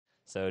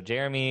So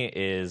Jeremy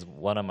is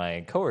one of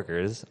my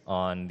coworkers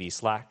on the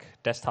Slack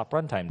desktop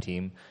runtime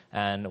team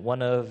and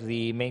one of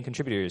the main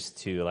contributors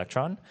to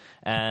Electron.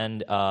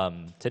 And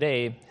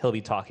today he'll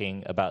be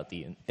talking about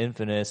the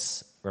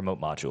infamous remote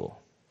module.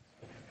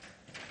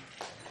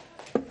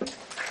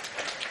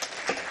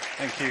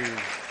 Thank you.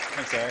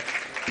 Thanks, Eric.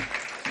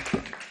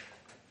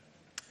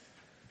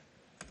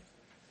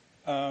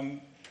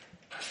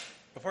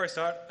 Before I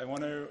start, I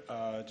want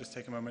to just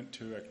take a moment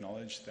to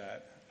acknowledge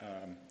that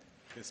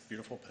this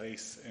beautiful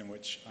place in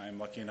which I'm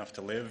lucky enough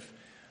to live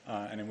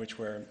and in which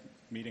we're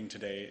meeting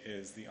today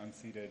is the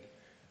unceded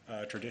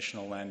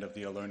traditional land of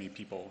the Ohlone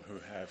people who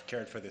have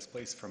cared for this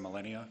place for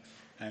millennia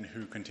and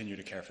who continue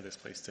to care for this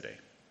place today.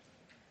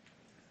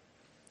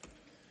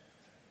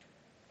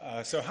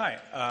 So hi,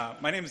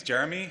 my name is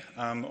Jeremy,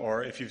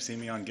 or if you've seen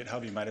me on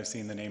GitHub, you might have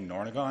seen the name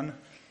Nornagon.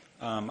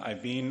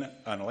 I've been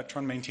an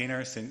Electron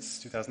maintainer since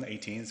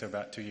 2018, so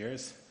about 2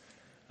 years.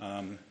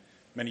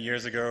 Many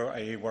years ago,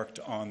 I worked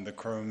on the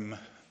Chrome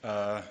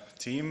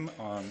team,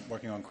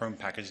 working on Chrome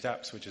packaged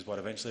apps, which is what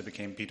eventually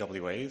became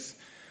PWAs.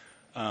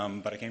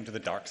 But I came to the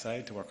dark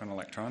side to work on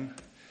Electron.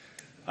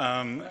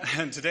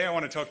 And today I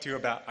want to talk to you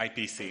about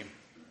IPC,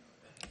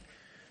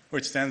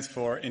 which stands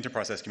for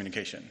Inter-Process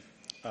Communication.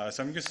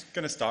 So I'm just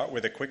going to start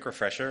with a quick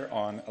refresher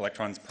on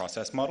Electron's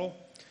process model.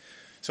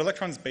 So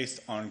Electron's based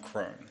on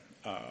Chrome.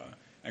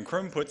 And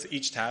Chrome puts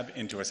each tab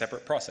into a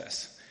separate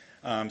process.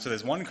 So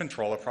there's one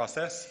controller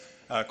process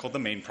called the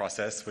main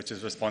process, which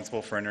is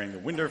responsible for entering the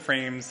window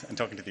frames and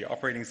talking to the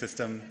operating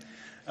system.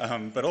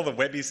 But all the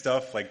webby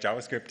stuff like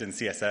JavaScript and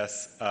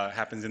CSS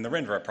happens in the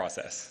renderer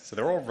process. So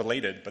they're all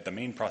related, but the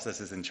main process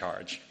is in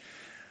charge.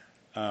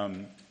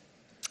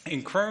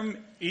 In Chrome,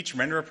 each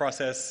renderer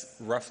process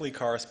roughly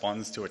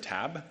corresponds to a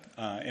tab.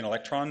 In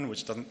Electron,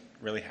 which doesn't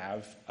really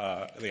have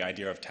the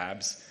idea of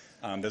tabs,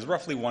 there's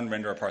roughly one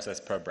renderer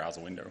process per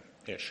browser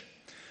window-ish.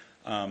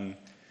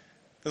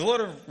 There's a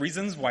lot of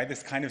reasons why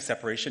this kind of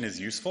separation is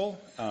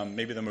useful.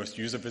 Maybe the most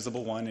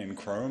user-visible one in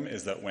Chrome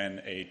is that when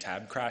a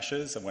tab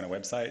crashes, and when a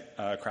website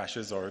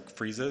crashes or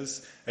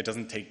freezes, it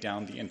doesn't take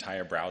down the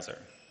entire browser.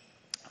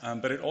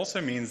 But it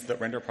also means that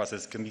renderer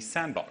process can be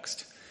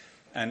sandboxed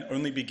and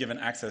only be given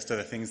access to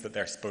the things that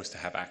they're supposed to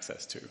have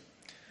access to.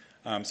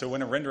 So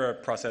when a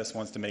renderer process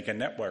wants to make a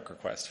network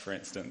request, for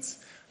instance,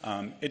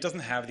 it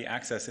doesn't have the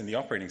access in the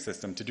operating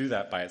system to do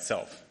that by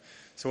itself.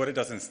 So what it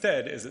does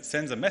instead is it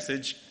sends a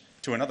message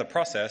to another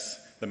process,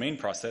 the main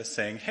process,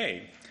 saying,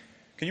 hey,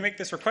 can you make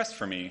this request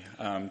for me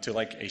to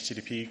like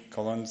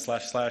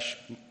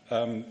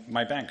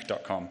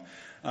http://mybank.com.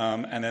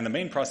 And then the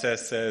main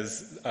process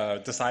says,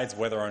 decides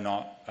whether or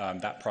not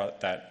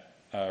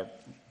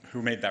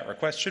who made that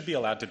request should be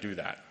allowed to do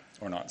that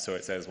or not. So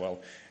it says,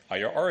 well, are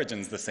your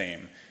origins the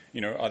same?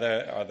 You know, are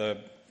the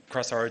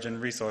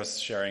cross-origin resource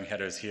sharing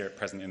headers here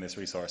present in this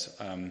resource?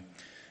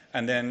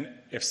 And then,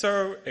 if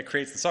so, it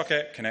creates the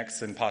socket,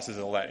 connects, and passes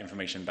all that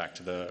information back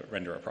to the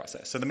renderer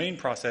process. So the main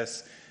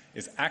process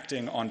is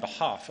acting on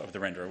behalf of the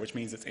renderer, which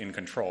means it's in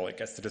control. It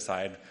gets to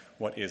decide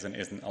what is and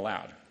isn't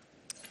allowed.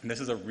 And this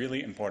is a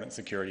really important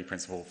security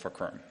principle for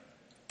Chrome.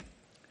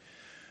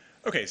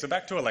 OK, so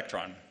back to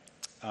Electron.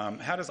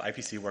 How does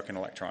IPC work in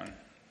Electron?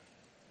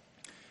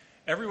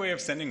 Every way of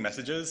sending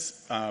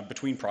messages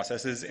between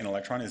processes in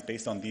Electron is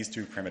based on these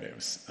two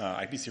primitives,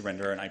 IPC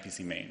renderer and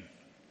IPC main.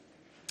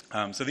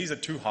 So these are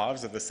two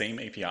halves of the same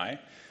API,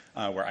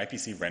 where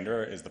IPC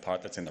renderer is the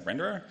part that's in the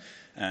renderer,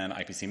 and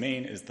IPC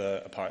main is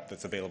the part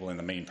that's available in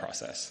the main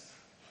process.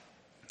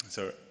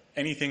 So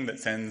anything that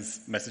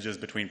sends messages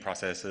between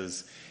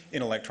processes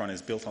in Electron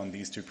is built on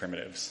these two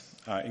primitives,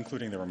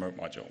 including the remote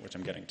module, which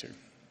I'm getting to.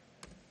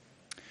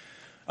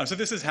 So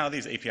this is how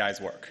these APIs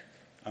work.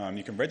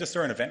 You can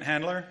register an event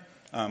handler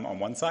on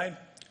one side,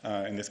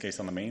 in this case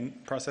on the main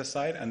process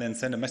side, and then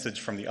send a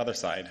message from the other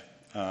side,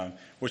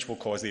 which will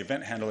cause the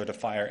event handler to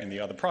fire in the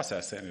other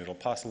process, and it'll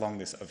pass along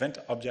this event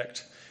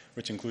object,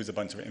 which includes a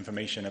bunch of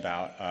information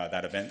about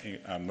that event,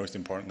 most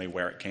importantly,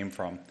 where it came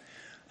from.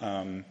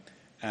 And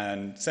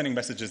sending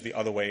messages the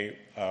other way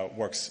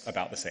works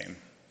about the same.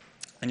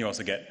 And you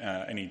also get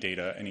any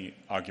data, any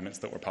arguments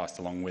that were passed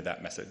along with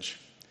that message.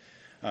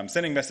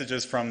 Sending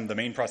messages from the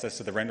main process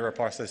to the renderer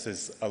process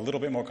is a little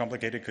bit more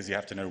complicated because you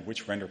have to know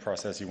which render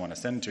process you want to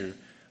send to,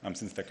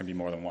 since there can be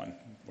more than one,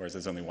 whereas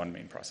there's only one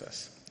main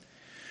process.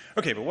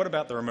 OK, but what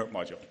about the remote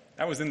module?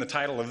 That was in the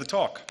title of the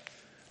talk.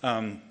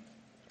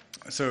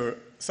 So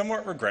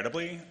somewhat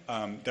regrettably,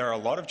 there are a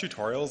lot of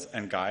tutorials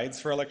and guides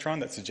for Electron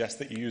that suggest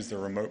that you use the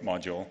remote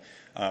module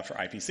for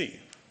IPC.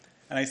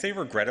 And I say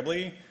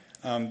regrettably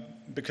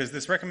because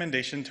this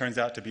recommendation turns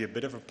out to be a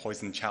bit of a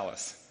poisoned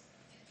chalice.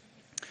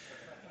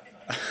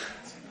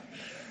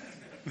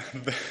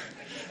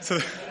 So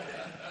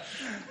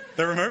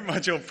the remote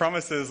module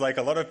promises like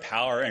a lot of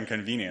power and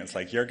convenience.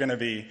 Like you're going to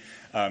be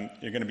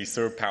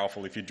so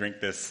powerful if you drink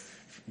this.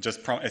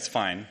 It's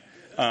fine.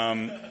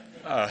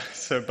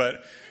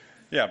 But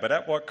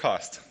at what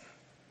cost?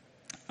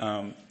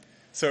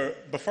 So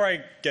before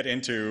I get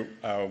into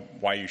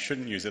why you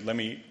shouldn't use it, let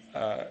me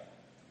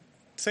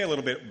say a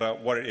little bit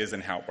about what it is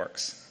and how it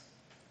works.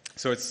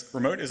 So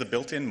remote is a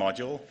built-in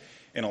module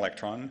in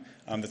Electron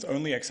that's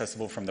only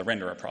accessible from the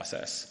renderer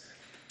process.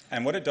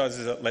 And what it does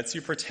is it lets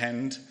you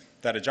pretend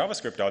that a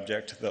JavaScript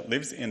object that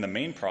lives in the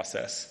main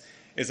process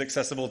is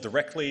accessible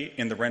directly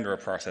in the renderer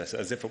process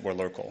as if it were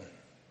local.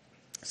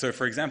 So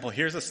for example,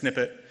 here's a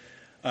snippet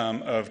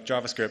of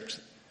JavaScript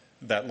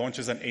that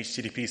launches an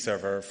HTTP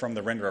server from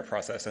the renderer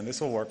process, and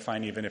this will work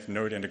fine even if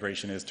node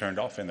integration is turned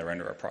off in the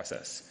renderer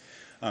process.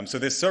 So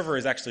this server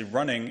is actually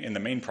running in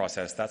the main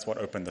process. That's what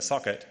opened the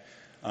socket.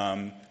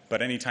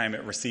 But anytime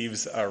it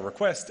receives a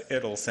request,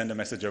 it'll send a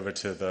message over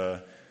to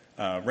the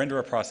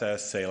renderer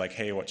process, say like,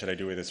 hey, what should I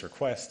do with this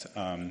request?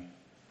 And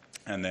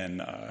then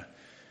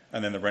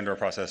the renderer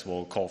process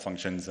will call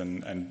functions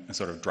and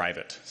sort of drive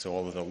it. So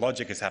all of the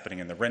logic is happening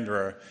in the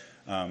renderer,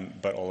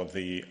 but all of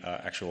the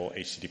actual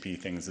HTTP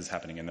things is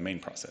happening in the main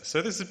process.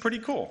 So this is pretty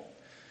cool.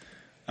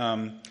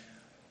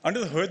 Under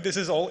the hood, this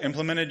is all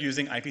implemented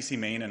using IPC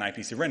main and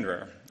IPC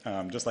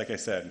renderer, just like I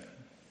said,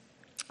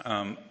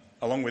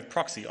 along with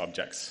proxy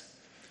objects.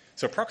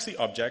 So proxy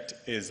object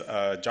is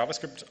a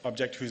JavaScript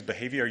object whose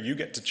behavior you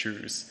get to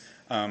choose.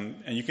 And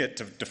you get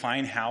to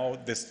define how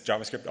this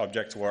JavaScript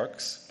object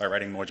works by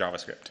writing more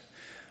JavaScript.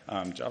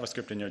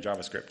 JavaScript in your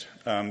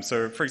JavaScript.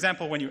 So for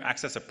example, when you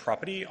access a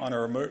property on a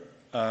remote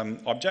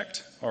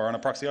object or on a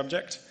proxy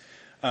object,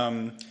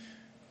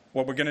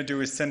 what we're going to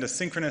do is send a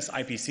synchronous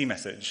IPC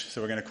message.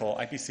 So we're going to call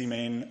IPC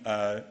main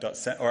or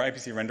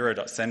IPC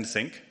renderer.send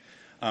sync.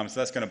 So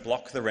that's going to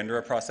block the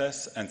renderer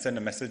process and send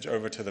a message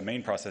over to the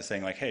main process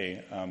saying like,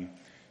 hey,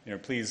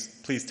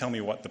 please tell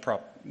me what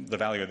the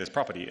value of this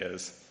property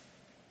is.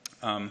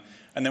 And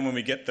then when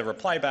we get the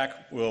reply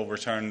back, we'll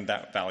return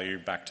that value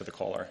back to the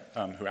caller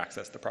who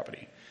accessed the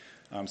property.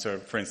 So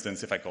for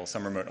instance, if I call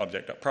some remote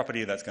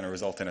object.property, that's going to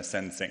result in a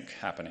send sync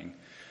happening.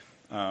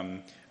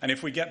 And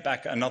if we get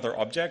back another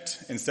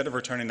object, instead of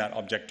returning that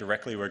object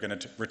directly, we're going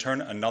to return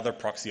another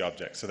proxy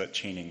object so that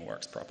chaining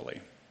works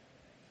properly.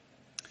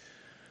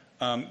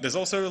 There's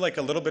also like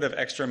a little bit of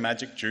extra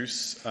magic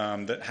juice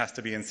that has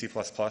to be in C++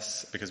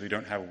 because we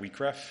don't have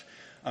weakref.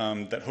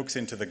 That hooks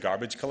into the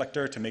garbage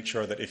collector to make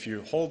sure that if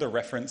you hold a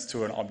reference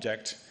to an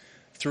object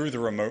through the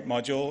remote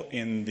module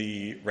in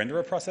the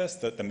renderer process,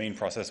 that the main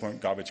process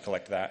won't garbage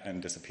collect that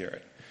and disappear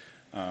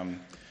it.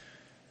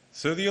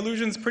 So the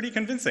illusion's pretty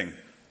convincing.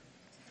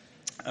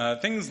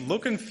 Things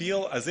look and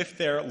feel as if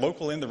they're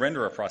local in the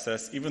renderer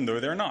process, even though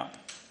they're not.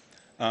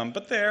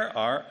 But there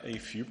are a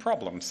few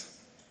problems.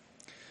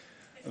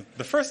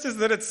 The first is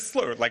that it's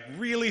slow, like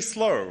really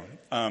slow.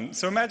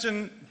 So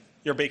imagine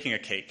you're baking a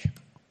cake.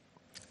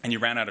 And you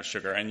ran out of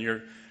sugar, and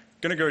you're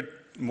going to go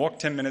walk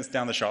 10 minutes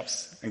down the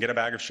shops and get a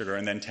bag of sugar,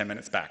 and then 10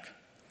 minutes back.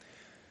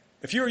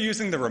 If you were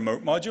using the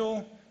remote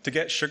module to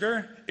get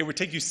sugar, it would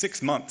take you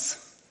 6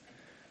 months.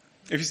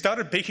 If you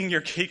started baking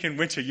your cake in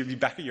winter, you'd be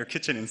back at your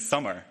kitchen in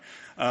summer.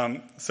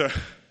 So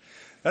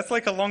that's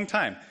like a long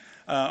time.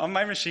 On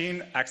my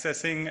machine,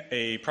 accessing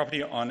a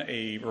property on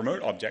a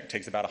remote object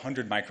takes about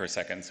 100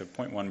 microseconds, so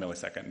 0.1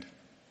 millisecond.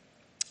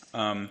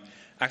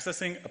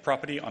 Accessing a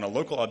property on a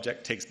local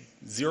object takes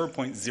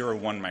 0.01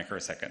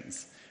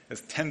 microseconds.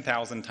 It's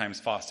 10,000 times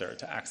faster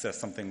to access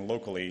something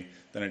locally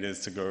than it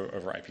is to go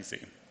over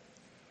IPC.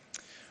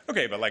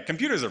 Okay, but like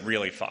computers are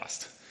really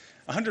fast.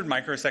 100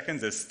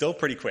 microseconds is still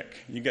pretty quick.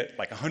 You get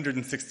like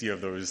 160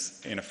 of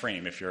those in a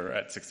frame if you're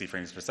at 60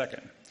 frames per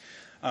second.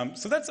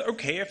 So that's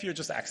okay if you're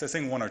just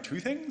accessing one or two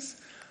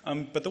things.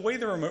 But the way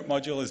the remote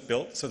module is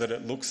built so that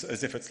it looks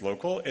as if it's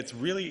local, it's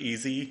really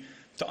easy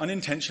to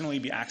unintentionally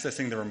be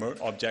accessing the remote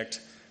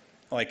object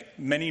like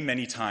many,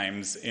 many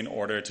times in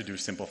order to do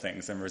simple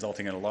things and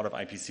resulting in a lot of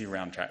IPC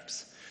round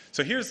trips.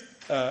 So here's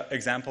an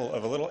example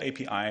of a little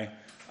API.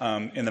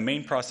 In the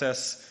main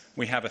process,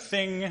 we have a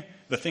thing.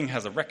 The thing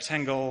has a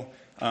rectangle.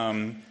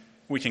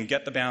 We can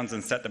get the bounds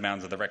and set the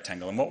bounds of the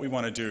rectangle. And what we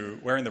want to do,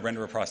 we're in the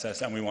renderer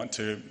process, and we want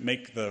to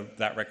make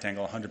that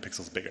rectangle 100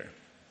 pixels bigger.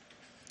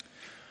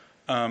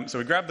 So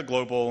we grab the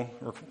global,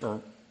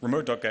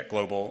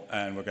 remote.getGlobal,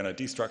 and we're going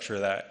to destructure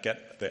that,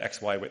 get the x,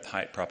 y, width,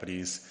 height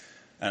properties,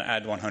 and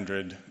add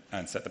 100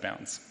 and set the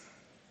bounds.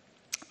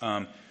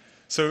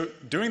 So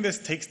doing this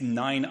takes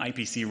 9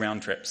 IPC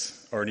round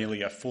trips, or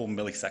nearly a full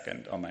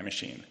millisecond on my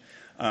machine.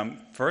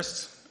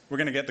 First, we're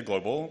going to get the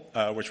global,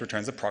 which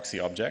returns a proxy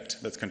object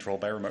that's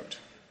controlled by remote.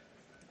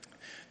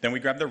 Then we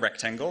grab the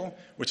rectangle,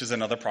 which is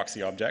another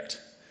proxy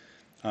object.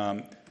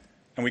 And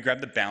we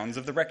grab the bounds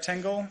of the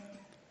rectangle,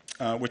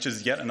 which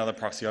is yet another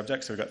proxy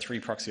object. So we've got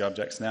 3 proxy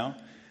objects now.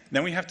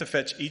 Then we have to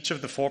fetch each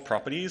of the 4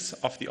 properties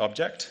off the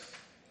object.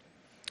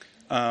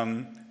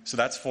 So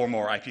that's 4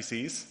 more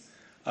IPCs,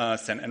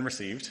 sent and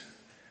received.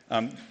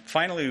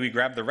 Finally, we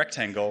grab the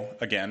rectangle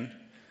again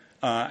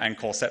and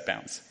call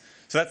setBounds.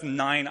 So that's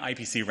 9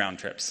 IPC round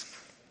trips.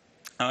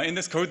 In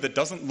this code that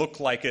doesn't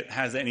look like it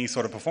has any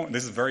sort of performance,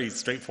 this is very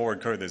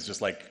straightforward code. There's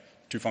just like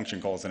 2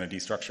 function calls and a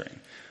destructuring.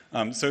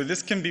 So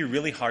this can be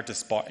really hard to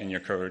spot in your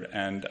code.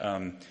 And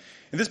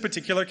in this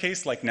particular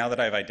case, like now that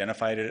I've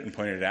identified it and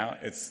pointed it out,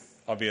 it's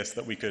obvious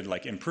that we could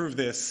like improve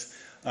this.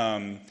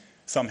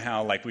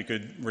 somehow like we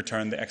could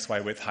return the x, y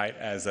width height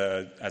as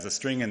a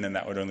string, and then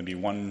that would only be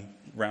one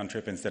round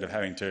trip instead of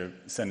having to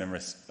send and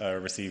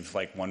receive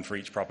like one for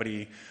each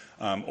property.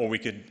 Or we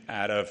could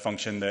add a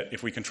function that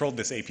if we controlled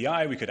this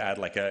API, we could add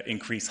like an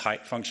increase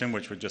height function,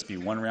 which would just be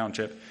one round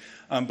trip.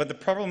 But the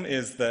problem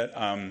is that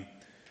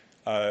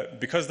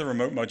because the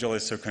remote module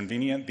is so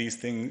convenient, these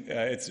things,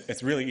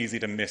 it's really easy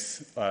to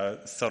miss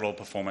subtle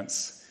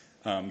performance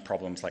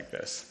problems like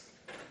this.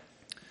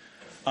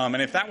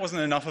 And if that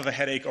wasn't enough of a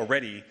headache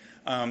already,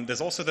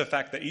 there's also the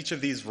fact that each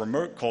of these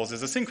remote calls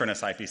is a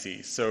synchronous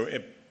IPC. So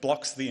it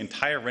blocks the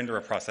entire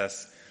renderer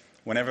process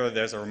whenever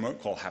there's a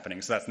remote call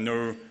happening. So that's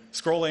no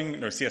scrolling,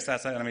 no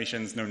CSS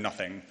animations, no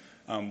nothing,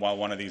 while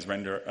one of these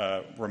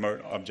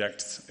remote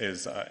objects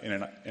is in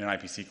an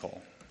IPC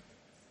call.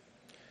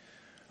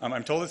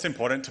 I'm told it's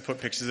important to put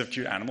pictures of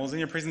cute animals in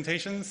your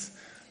presentations.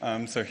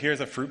 So here's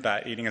a fruit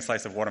bat eating a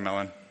slice of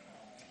watermelon.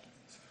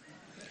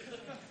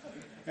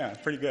 Yeah,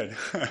 pretty good.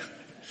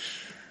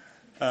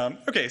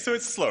 Okay, so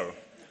it's slow.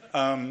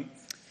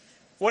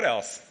 What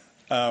else?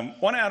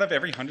 1 out of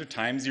every 100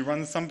 times you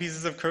run some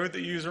pieces of code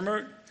that you use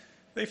remote,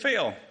 they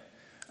fail.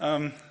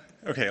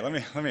 Okay, let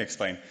me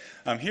explain.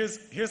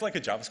 Here's like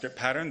a JavaScript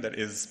pattern that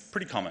is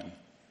pretty common.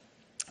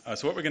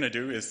 So what we're going to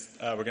do is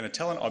we're going to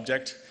tell an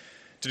object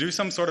to do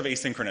some sort of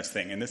asynchronous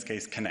thing, in this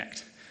case,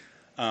 connect.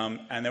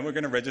 And then we're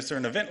going to register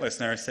an event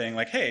listener saying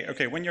like, hey,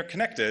 okay, when you're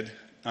connected,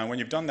 when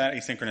you've done that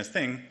asynchronous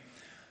thing,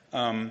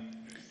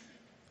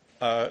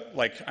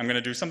 like I'm going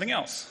to do something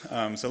else.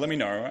 So let me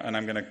know, and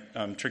I'm going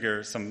to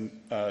trigger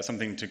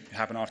something to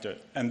happen after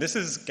it. And this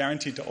is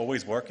guaranteed to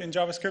always work in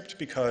JavaScript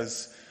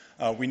because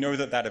we know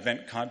that that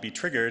event can't be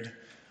triggered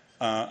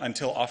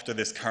until after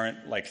this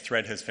current like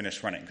thread has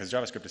finished running, because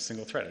JavaScript is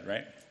single-threaded,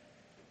 right?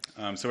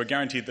 So we're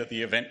guaranteed that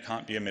the event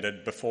can't be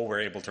emitted before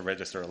we're able to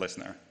register a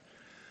listener.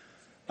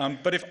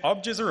 But if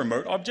obj is a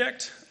remote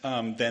object,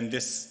 then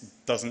this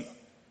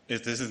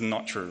is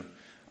not true.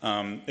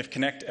 If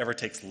connect ever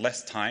takes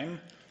less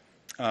time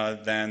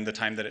than the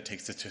time that it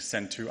takes to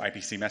send 2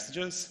 IPC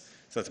messages,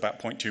 so that's about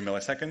 0.2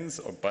 milliseconds,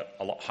 but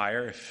a lot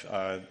higher if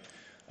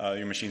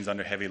your machine's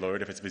under heavy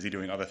load, if it's busy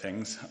doing other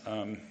things,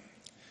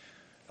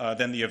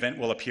 then the event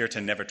will appear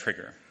to never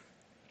trigger.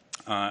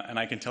 And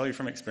I can tell you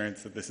from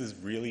experience that this is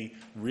really,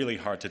 really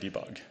hard to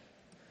debug.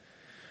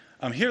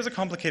 Here's a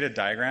complicated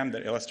diagram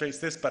that illustrates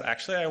this, but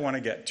actually I want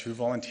to get 2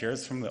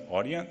 volunteers from the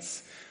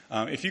audience.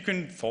 If you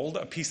can fold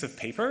a piece of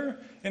paper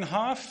in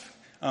half,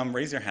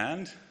 raise your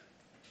hand.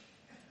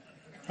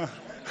 All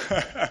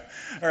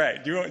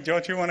right, do you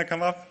want to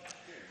come up?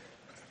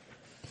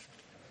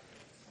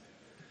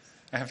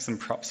 I have some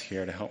props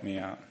here to help me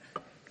out.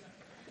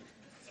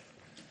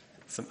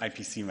 Some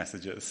IPC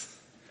messages.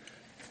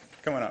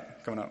 Come on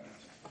up.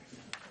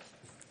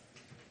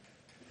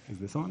 Is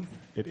this on?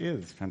 It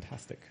is.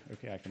 Fantastic.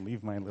 Okay, I can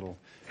leave my little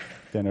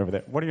den over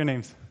there. What are your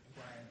names?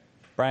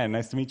 Brian,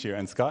 nice to meet you.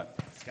 And Scott?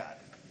 Scott.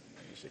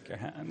 Shake your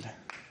hand.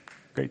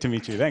 Great to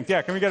meet you. Thanks.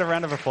 Yeah, can we get a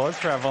round of applause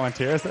for our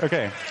volunteers?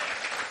 Okay.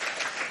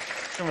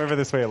 Come over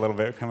this way a little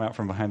bit. Come out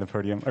from behind the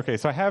podium. Okay,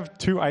 so I have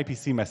 2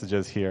 IPC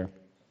messages here.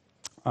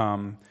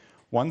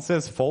 One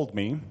says, fold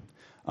me.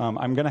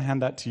 I'm going to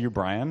hand that to you,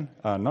 Brian.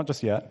 Not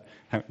just yet.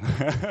 So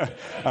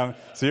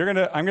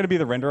I'm going to be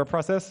the renderer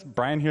process.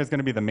 Brian here is going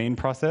to be the main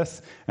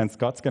process, and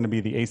Scott's going to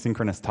be the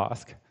asynchronous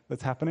task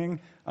that's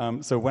happening.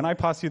 So when I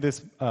pass you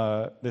this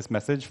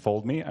message,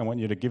 fold me, I want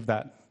you to give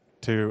that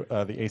to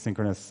the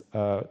asynchronous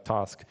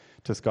task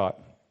to Scott.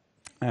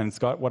 And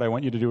Scott, what I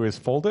want you to do is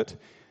fold it.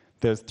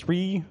 There's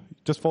 3.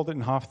 Just fold it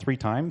in half 3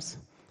 times,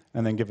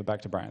 and then give it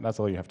back to Brian. That's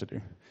all you have to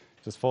do.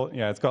 Just fold.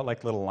 Yeah, it's got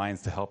like little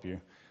lines to help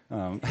you.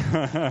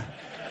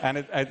 And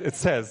it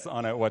says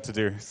on it what to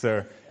do.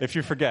 So if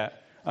you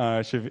forget,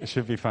 it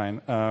should be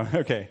fine.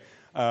 Okay,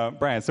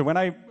 Brian. So when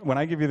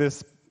I give you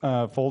this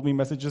fold me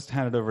message, just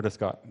hand it over to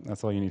Scott.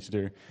 That's all you need to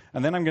do.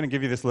 And then I'm going to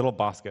give you this little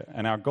basket.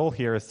 And our goal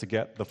here is to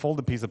get the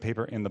folded piece of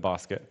paper in the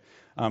basket.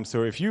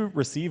 So if you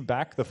receive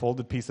back the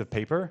folded piece of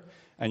paper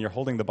and you're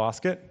holding the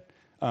basket,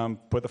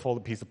 put the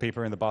folded piece of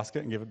paper in the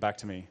basket and give it back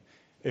to me.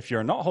 If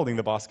you're not holding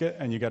the basket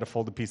and you get a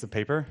folded piece of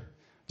paper,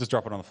 just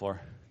drop it on the floor.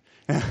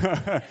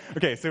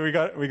 Okay, so we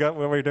got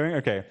what we're doing?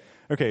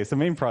 Okay, so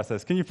main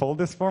process. Can you fold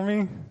this for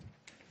me?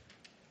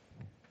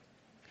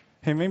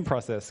 Hey, main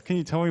process, can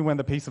you tell me when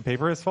the piece of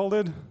paper is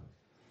folded?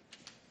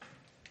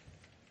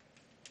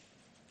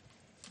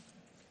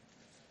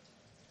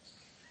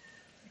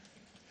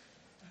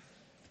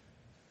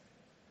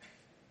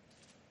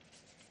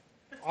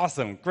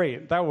 Awesome,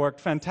 great, that worked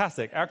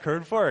fantastic. Our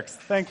code works,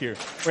 thank you.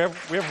 We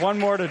have one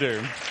more to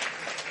do.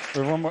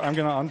 I'm going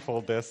to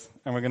unfold this,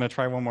 and we're going to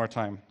try one more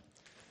time.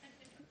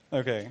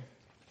 Okay.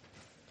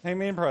 Hey,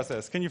 main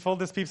process, can you fold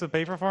this piece of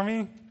paper for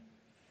me?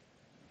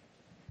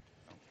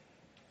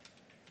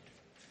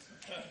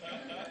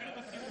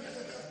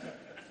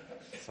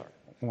 Sorry,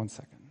 1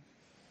 second.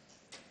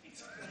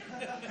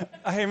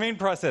 Hey, main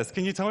process,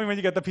 can you tell me when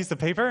you get the piece of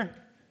paper?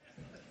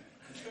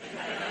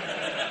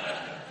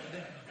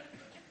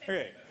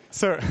 Okay,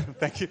 so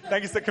thank you.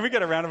 Can we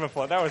get a round of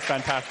applause? That was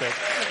fantastic.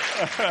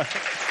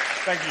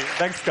 Thank you.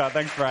 Thanks, Scott.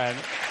 Thanks, Brian.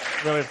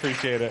 Really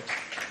appreciate it.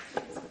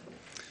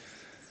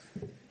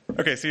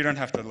 Okay, so you don't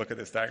have to look at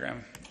this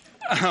diagram.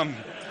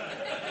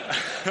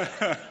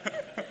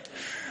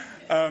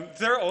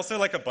 There are also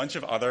like a bunch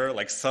of other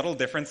like subtle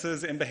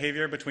differences in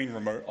behavior between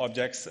remote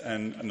objects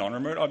and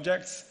non-remote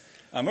objects.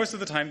 Most of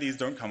the time these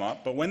don't come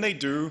up, but when they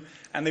do,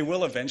 and they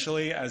will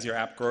eventually as your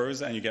app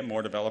grows and you get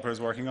more developers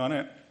working on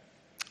it,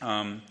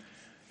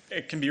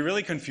 it can be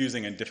really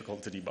confusing and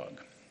difficult to debug.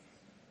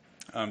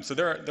 So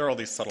there are all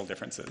these subtle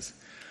differences.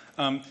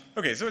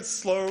 Okay, so it's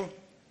slow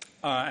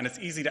and it's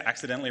easy to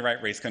accidentally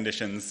write race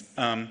conditions.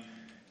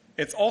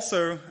 It's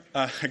also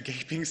a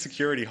gaping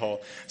security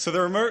hole. So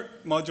the remote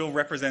module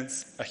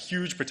represents a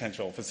huge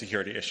potential for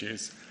security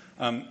issues.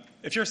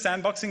 If you're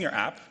sandboxing your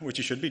app, which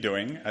you should be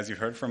doing, as you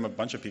heard from a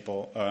bunch of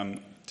people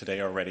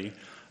today already,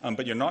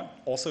 but you're not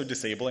also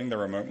disabling the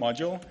remote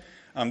module,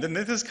 then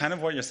this is kind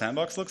of what your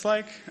sandbox looks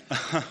like.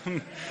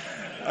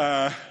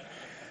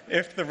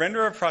 If the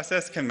renderer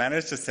process can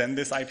manage to send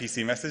this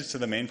IPC message to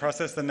the main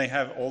process, then they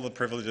have all the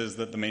privileges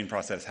that the main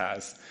process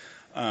has.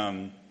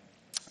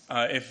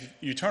 If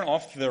you turn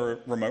off the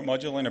remote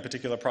module in a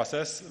particular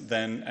process,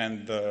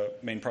 and the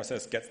main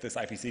process gets this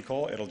IPC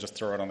call, it'll just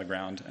throw it on the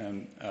ground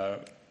and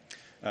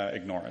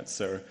ignore it.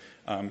 So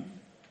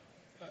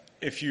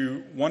if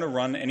you want to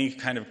run any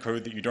kind of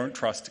code that you don't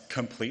trust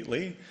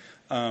completely,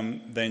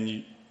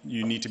 then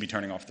you need to be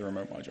turning off the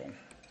remote module.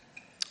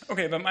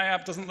 Okay, but my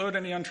app doesn't load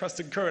any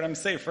untrusted code. I'm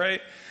safe, right?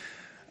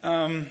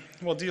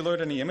 Well, do you load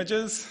any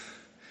images?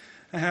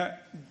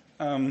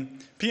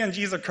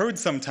 PNGs are code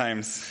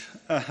sometimes.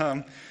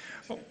 And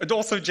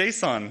also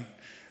JSON.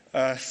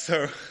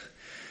 So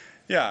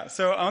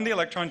on the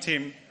Electron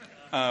team,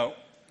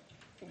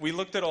 we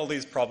looked at all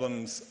these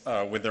problems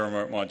with the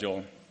remote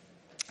module,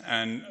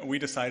 and we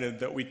decided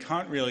that we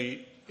can't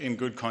really, in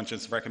good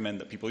conscience,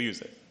 recommend that people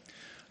use it.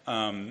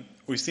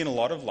 We've seen a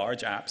lot of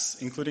large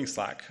apps, including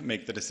Slack,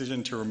 make the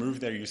decision to remove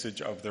their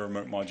usage of the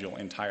remote module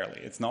entirely.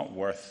 It's not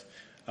worth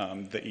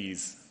the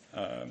ease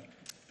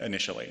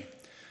initially.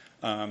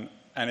 And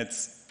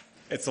it's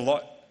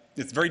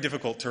very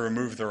difficult to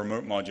remove the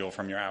remote module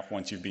from your app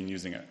once you've been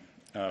using it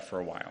for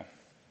a while.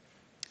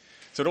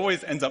 So it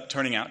always ends up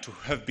turning out to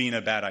have been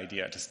a bad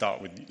idea to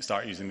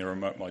start using the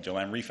remote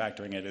module, and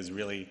refactoring it is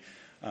really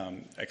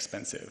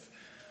expensive.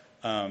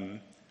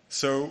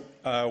 So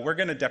we're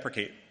going to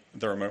deprecate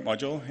the remote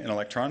module in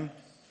Electron.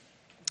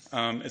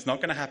 It's not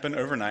going to happen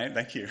overnight.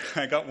 Thank you.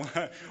 I got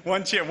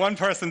one cheer. One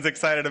person's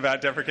excited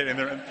about deprecating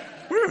the.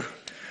 Woo!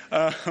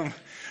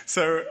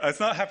 So it's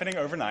not happening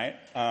overnight,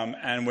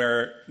 and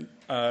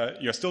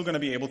you're still going to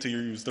be able to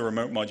use the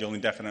remote module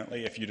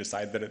indefinitely if you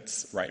decide that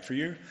it's right for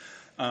you.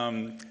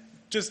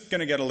 Just going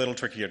to get a little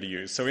trickier to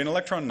use. So in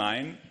Electron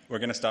 9, we're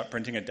going to start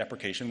printing a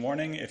deprecation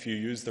warning if you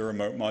use the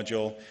remote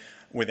module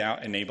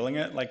without enabling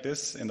it like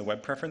this in the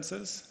web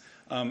preferences.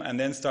 And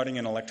then starting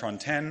in Electron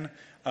 10,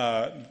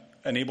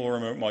 enable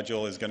remote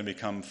module is going to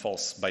become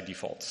false by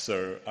default.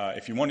 So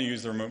if you want to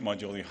use the remote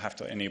module, you have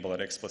to enable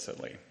it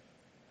explicitly.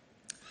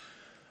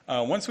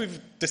 Once we've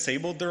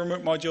disabled the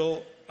remote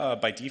module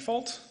by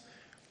default,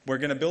 we're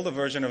going to build a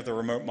version of the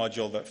remote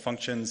module that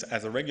functions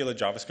as a regular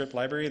JavaScript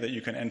library that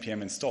you can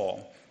npm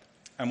install.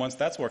 And once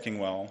that's working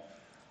well,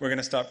 we're going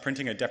to start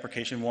printing a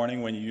deprecation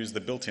warning when you use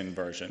the built-in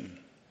version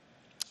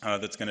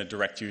that's going to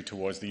direct you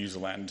towards the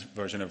userland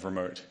version of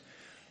remote.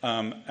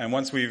 And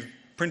once we've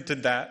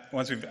printed that,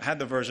 once we've had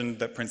the version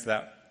that prints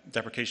that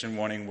deprecation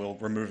warning, we'll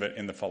remove it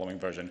in the following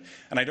version.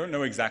 And I don't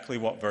know exactly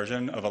what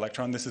version of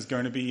Electron this is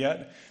going to be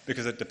yet,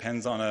 because it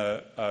depends on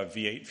a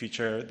V8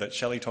 feature that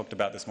Shelley talked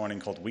about this morning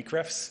called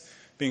weakrefs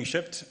being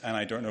shipped, and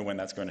I don't know when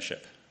that's going to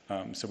ship.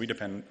 So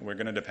we're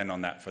going to depend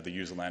on that for the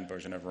userland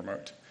version of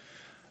remote.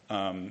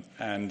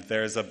 And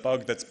there's a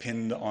bug that's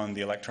pinned on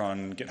the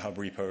Electron GitHub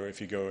repo.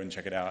 If you go and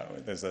check it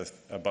out, there's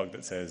a bug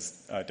that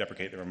says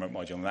deprecate the remote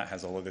module, and that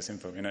has all of this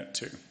info in it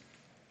too.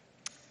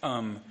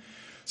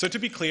 So to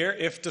be clear,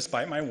 if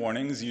despite my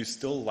warnings you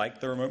still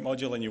like the remote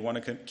module and you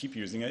want to keep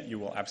using it, you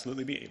will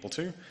absolutely be able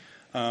to.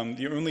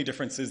 The only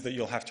difference is that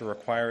you'll have to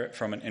require it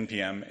from an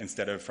NPM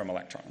instead of from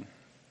Electron.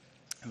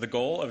 The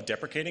goal of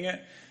deprecating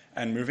it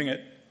and moving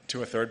it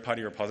to a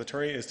third-party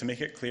repository is to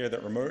make it clear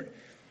that remote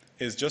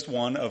is just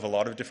one of a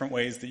lot of different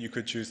ways that you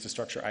could choose to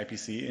structure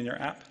IPC in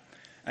your app,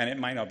 and it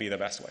might not be the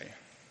best way.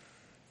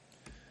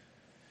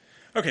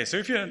 Okay, so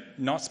if you're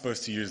not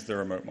supposed to use the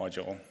remote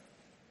module,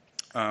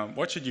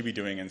 what should you be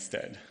doing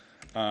instead?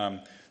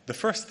 The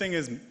first thing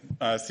is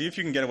see if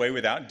you can get away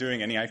without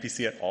doing any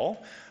IPC at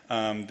all.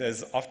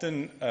 There's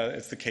often,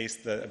 it's the case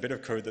that a bit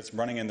of code that's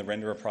running in the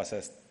renderer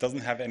process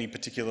doesn't have any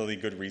particularly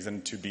good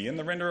reason to be in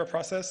the renderer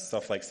process,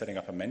 stuff like setting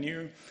up a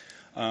menu,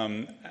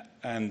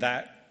 and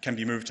that can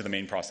be moved to the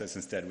main process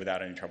instead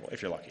without any trouble,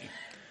 if you're lucky.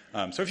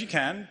 So if you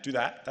can, do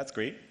that. That's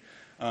great.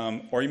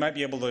 Or you might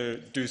be able to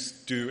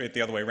do it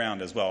the other way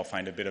around as well,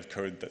 find a bit of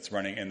code that's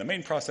running in the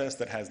main process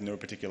that has no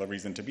particular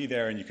reason to be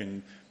there, and you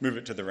can move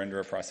it to the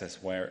renderer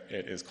process where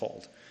it is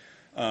called.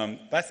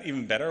 That's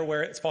even better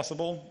where it's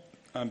possible,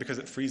 because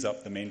it frees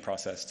up the main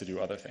process to do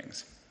other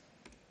things.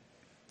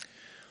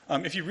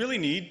 If you really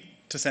need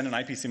to send an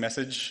IPC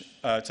message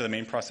to the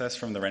main process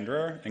from the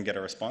renderer and get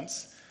a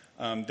response,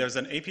 there's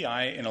an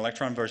API in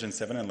Electron version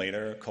 7 and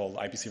later called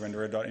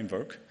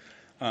ipcrenderer.invoke.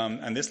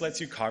 And this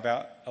lets you carve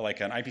out like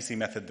an IPC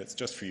method that's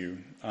just for you.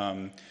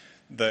 And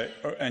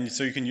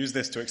so you can use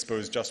this to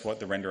expose just what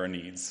the renderer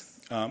needs.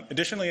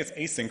 Additionally, it's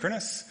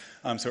asynchronous,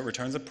 so it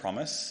returns a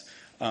promise.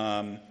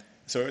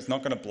 So it's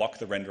not going to block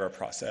the renderer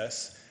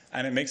process.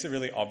 And it makes it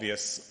really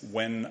obvious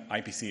when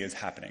IPC is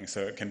happening.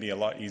 So it can be a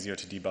lot easier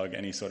to debug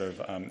any sort of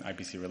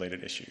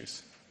IPC-related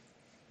issues.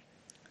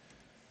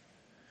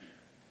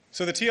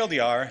 So the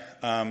TLDR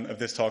of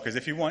this talk is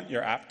if you want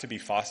your app to be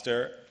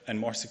faster and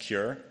more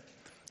secure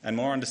and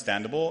more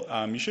understandable,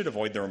 you should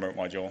avoid the remote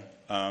module.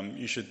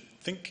 You should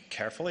think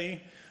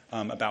carefully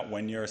about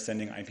when you're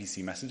sending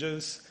IPC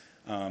messages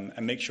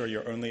and make sure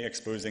you're only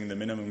exposing the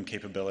minimum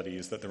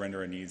capabilities that the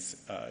renderer needs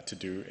to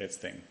do its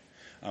thing.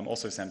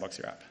 Also sandbox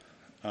your app.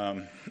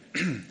 So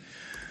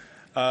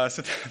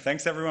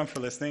thanks everyone for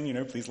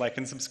listening. Please like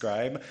and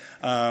subscribe.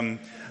 I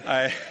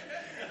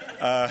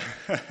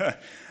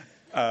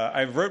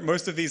wrote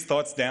most of these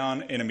thoughts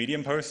down in a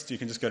Medium post. You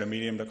can just go to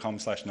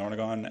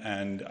medium.com/Nornagon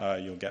and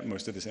you'll get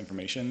most of this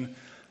information.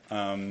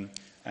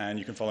 And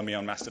you can follow me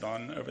on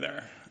Mastodon over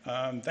there.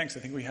 Thanks.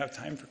 I think we have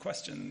time for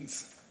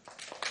questions.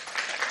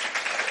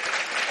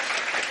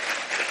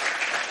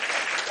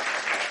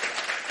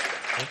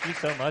 Thank you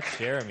so much,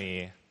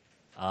 Jeremy.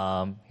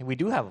 We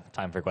do have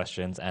time for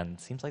questions, and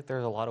it seems like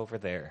there's a lot over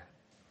there.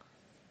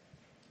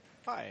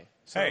 Hi.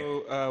 So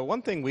Hey.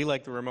 One thing we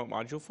like the remote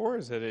module for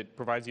is that it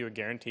provides you a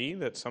guarantee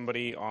that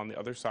somebody on the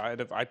other side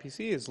of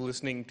IPC is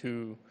listening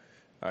to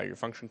your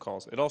function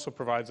calls. It also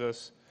provides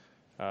us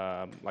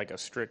like a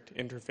strict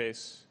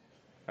interface.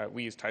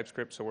 We use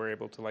TypeScript, so we're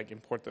able to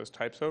import those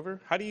types over.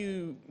 How do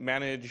you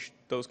manage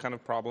those kind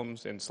of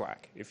problems in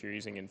Slack if you're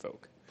using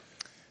Invoke?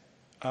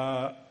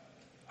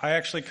 I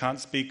actually can't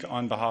speak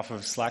on behalf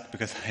of Slack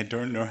because I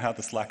don't know how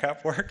the Slack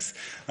app works.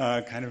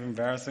 Kind of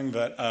embarrassing,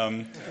 but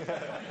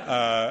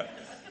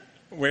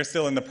we're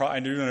still in I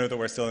do know that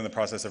we're still in the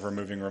process of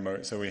removing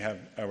remote, so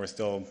we're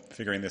still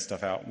figuring this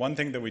stuff out. One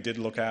thing that we did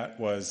look at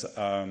was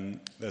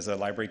there's a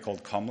library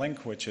called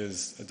Comlink, which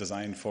is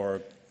designed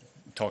for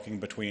talking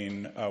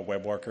between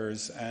web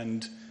workers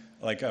and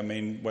a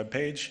main web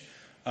page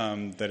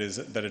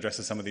that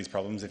addresses some of these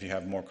problems if you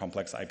have more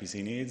complex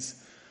IPC needs.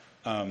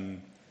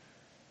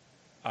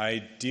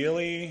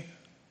 Ideally,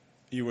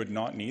 you would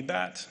not need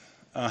that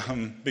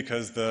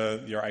because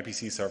your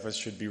IPC surface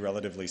should be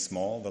relatively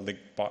small. The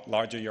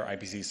larger your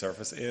IPC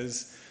surface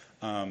is,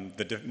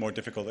 the more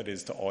difficult it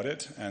is to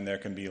audit, and there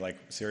can be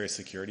serious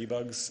security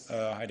bugs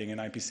hiding in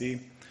IPC.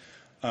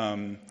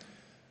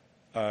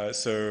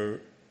 So,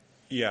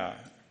 yeah,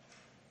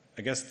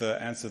 I guess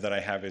the answer that I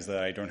have is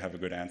that I don't have a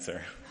good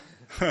answer.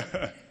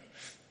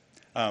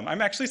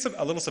 I'm actually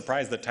a little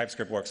surprised that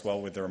TypeScript works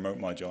well with the remote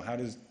module. How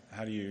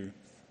do you?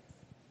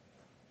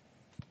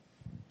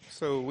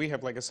 So we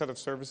have a set of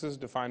services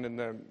defined in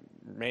the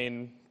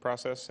main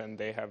process, and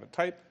they have a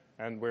type,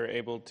 and we're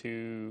able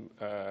to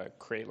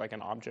create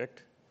an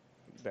object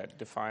that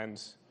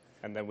defines,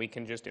 and then we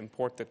can just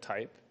import the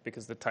type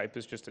because the type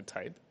is just a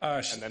type.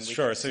 And then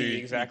sure, so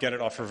you get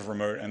it off of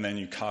remote, and then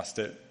you cast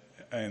it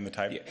in the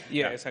type?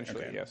 Yeah,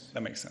 essentially, okay. Yes.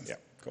 That makes sense. Yeah.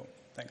 Cool,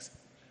 thanks.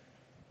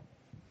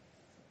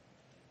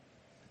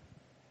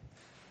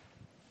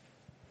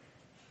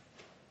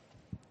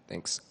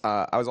 Thanks.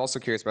 I was also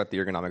curious about the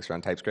ergonomics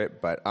around TypeScript,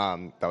 but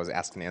that was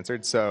asked and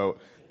answered. So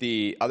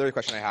the other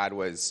question I had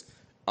was,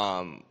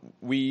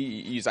 we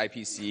use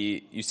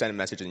IPC, you send a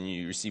message and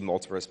you receive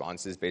multiple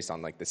responses based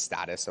on the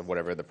status of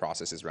whatever the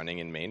process is running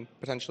in main,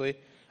 potentially.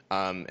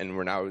 And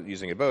we're now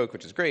using Invoke,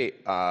 which is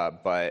great,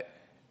 but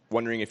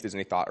wondering if there's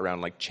any thought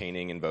around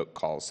chaining Invoke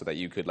calls so that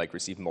you could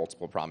receive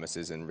multiple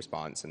promises in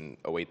response and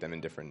await them in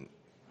different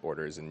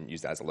orders and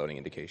use that as a loading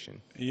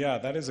indication? Yeah,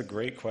 that is a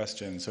great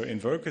question. So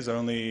Invoke is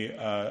only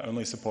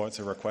supports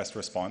a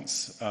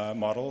request-response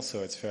model, so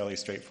it's fairly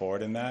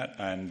straightforward in that.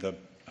 And the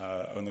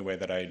only way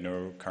that I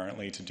know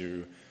currently to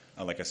do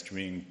a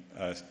streaming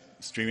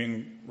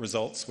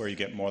results where you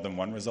get more than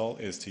one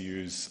result is to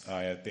use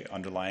the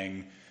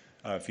underlying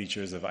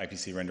features of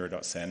IPC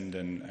renderer.send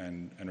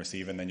and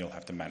receive, and then you'll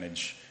have to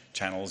manage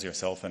channels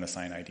yourself and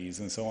assign IDs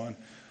and so on.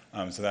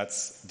 So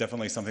that's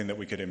definitely something that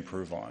we could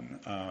improve on.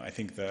 I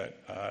think that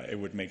it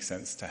would make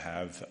sense to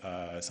have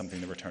something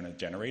to return a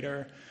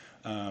generator,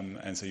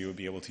 and so you would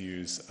be able to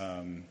use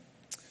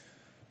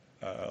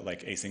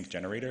async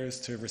generators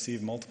to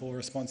receive multiple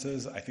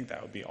responses. I think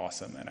that would be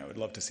awesome, and I would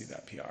love to see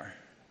that PR.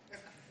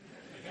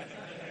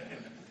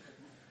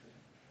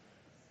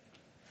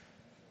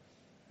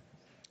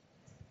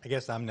 I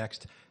guess I'm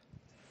next.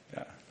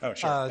 Yeah. Oh,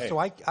 sure. Hey. So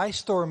I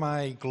store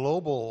my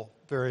global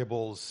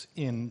variables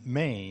in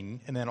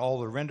main, and then all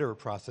the renderer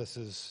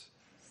processes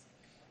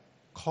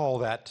call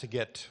that to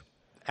get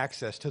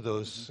access to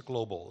those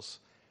globals.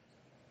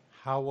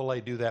 How will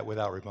I do that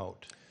without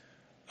remote?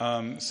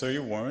 So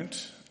you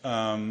won't.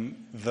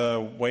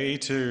 The way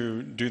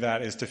to do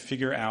that is to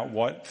figure out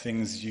what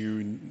things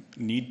you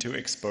need to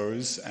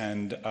expose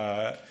and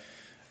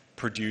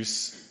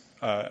produce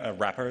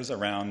wrappers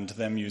around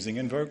them using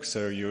invoke.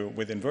 So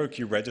with invoke,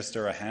 you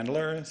register a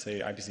handler, say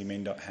IPC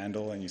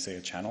main.handle, and you say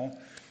a channel,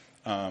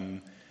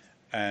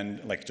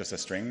 and like just a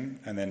string,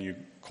 and then you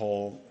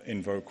call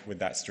invoke with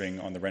that string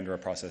on the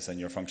renderer process, and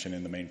your function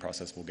in the main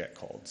process will get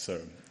called.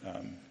 So.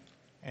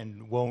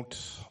 And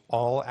won't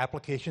all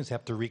applications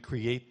have to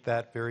recreate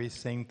that very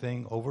same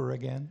thing over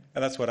again?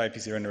 And that's what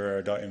IPC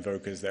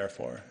renderer.invoke is there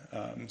for.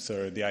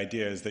 So the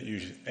idea is that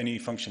any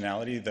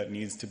functionality that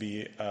needs to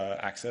be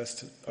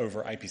accessed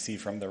over IPC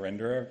from the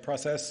renderer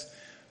process,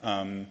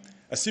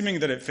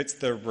 assuming that it fits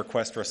the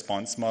request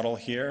response model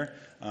here,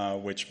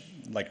 which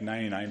like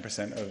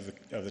 99%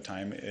 of the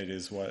time it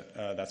is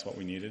that's what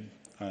we needed.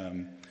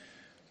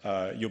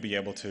 You'll be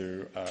able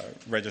to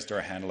register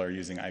a handler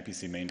using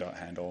IPC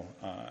main.handle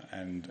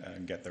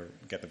and get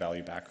the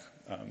value back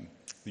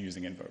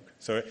using invoke.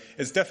 So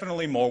it's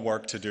definitely more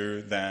work to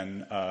do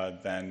than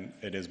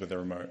it is with the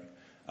remote.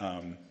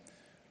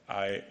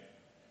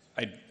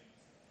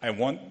 I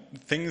want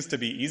things to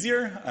be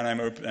easier, and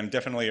I'm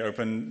definitely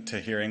open to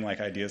hearing like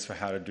ideas for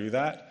how to do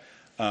that.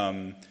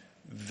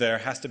 There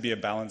has to be a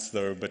balance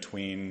though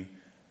between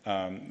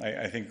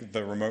I think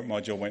the remote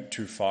module went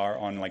too far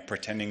on like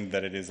pretending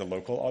that it is a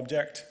local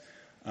object,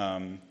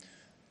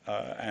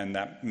 and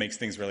that makes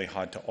things really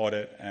hard to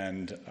audit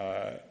and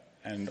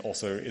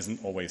also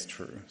isn't always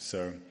true.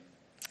 So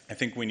I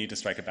think we need to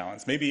strike a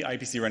balance. Maybe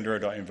IPC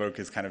renderer.invoke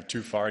is kind of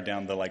too far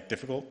down the like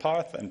difficult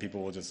path, and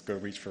people will just go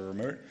reach for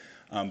remote.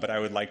 But I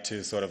would like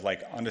to sort of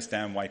like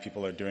understand why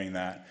people are doing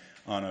that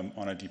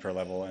on a deeper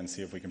level and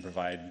see if we can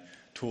provide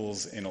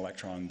tools in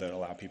Electron that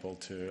allow people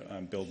to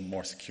build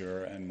more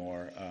secure and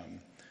more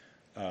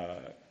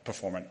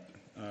performant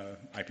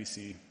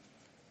IPC.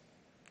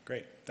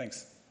 Great,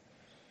 thanks.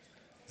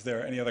 Is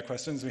there any other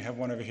questions? We have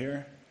one over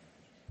here.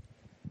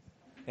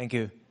 Thank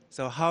you.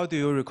 So how do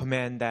you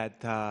recommend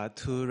that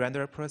two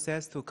renderer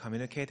process to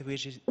communicate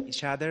with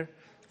each other?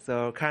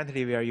 So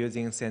currently we are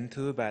using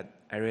Send2, but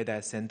I read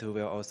that Send2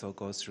 will also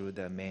go through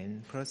the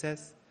main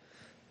process.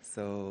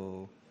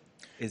 So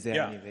is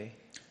there any way?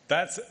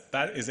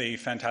 That is a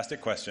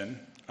fantastic question.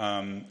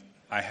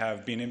 I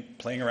have been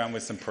playing around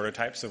with some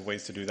prototypes of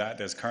ways to do that.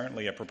 There's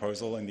currently a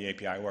proposal in the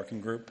API working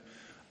group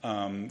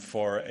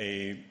for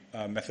a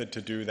method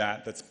to do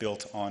that that's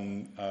built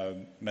on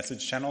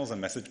message channels and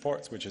message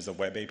ports, which is a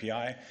web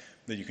API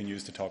that you can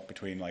use to talk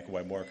between like a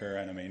web worker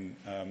and a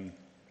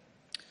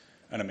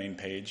main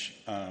page.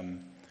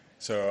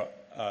 So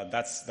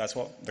that's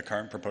what the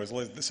current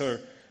proposal is. So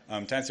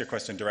to answer your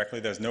question directly,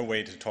 there's no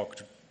way to talk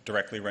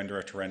directly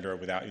renderer to renderer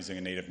without using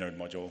a native node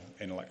module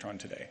in Electron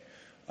today.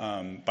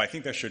 But I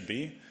think there should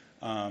be,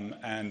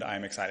 and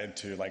I'm excited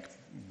to like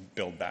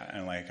build that.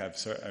 And like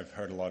I've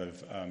heard a lot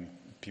of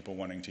people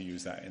wanting to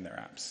use that in their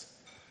apps.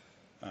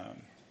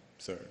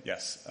 So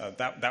yes,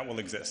 that will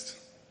exist,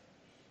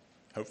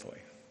 hopefully.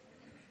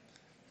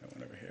 Got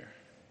one over here.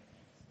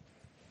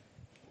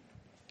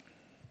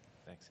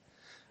 Thanks.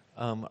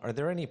 Are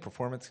there any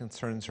performance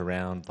concerns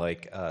around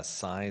like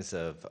size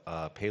of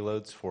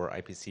payloads for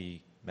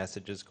IPC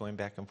messages going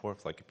back and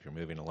forth, like if you're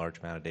moving a large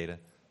amount of data?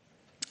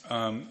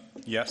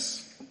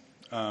 Yes.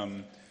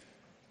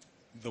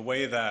 The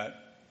way that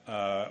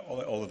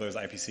all of those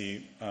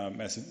IPC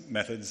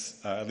methods,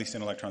 at least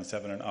in Electron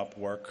 7 and up,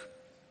 work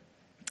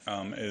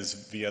is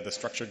via the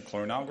structured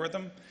clone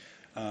algorithm,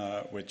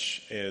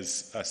 which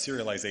is a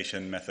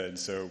serialization method.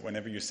 So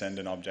whenever you send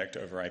an object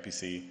over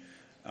IPC,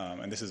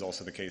 and this is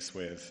also the case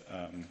with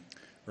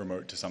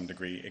remote to some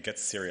degree, it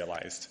gets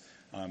serialized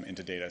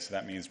into data. So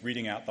that means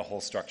reading out the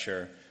whole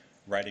structure,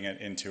 writing it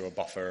into a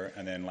buffer,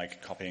 and then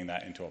like copying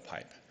that into a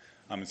pipe.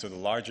 And so the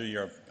larger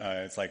your,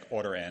 it's like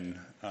order n.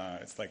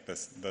 It's like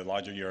this. The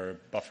larger your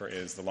buffer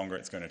is, the longer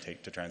it's going to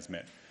take to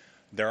transmit.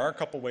 There are a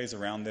couple ways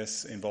around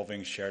this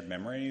involving shared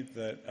memory.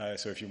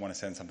 So if you want to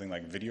send something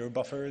like video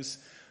buffers,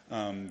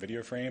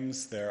 video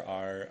frames, there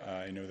are.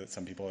 I know that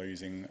some people are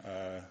using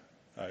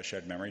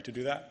shared memory to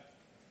do that.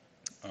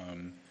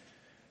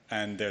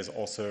 And there's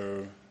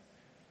also.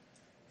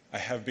 I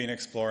have been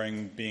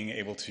exploring being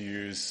able to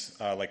use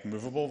like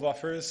movable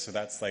buffers. So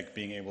that's like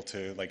being able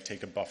to like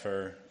take a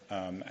buffer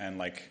and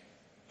like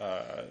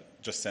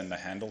just send the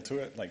handle to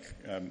it, like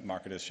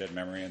mark it as shared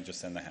memory and just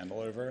send the handle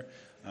over.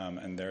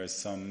 And there is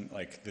some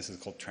like this is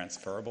called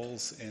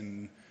transferables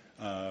in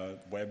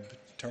web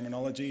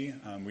terminology.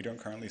 We don't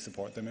currently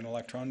support them in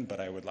Electron, but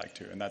I would like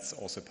to. And that's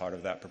also part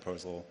of that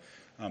proposal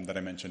that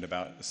I mentioned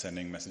about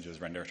sending messages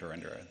renderer to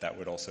renderer. That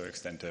would also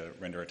extend to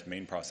renderer to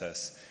main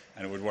process.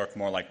 And it would work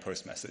more like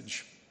post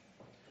message.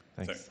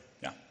 Thanks. So,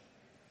 yeah.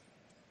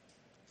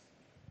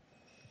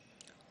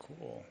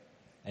 Cool.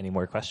 Any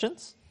more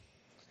questions?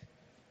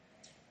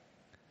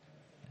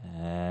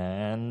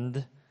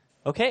 And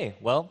okay,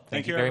 well,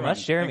 thank you very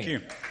much, everyone. Jeremy.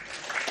 Thank you.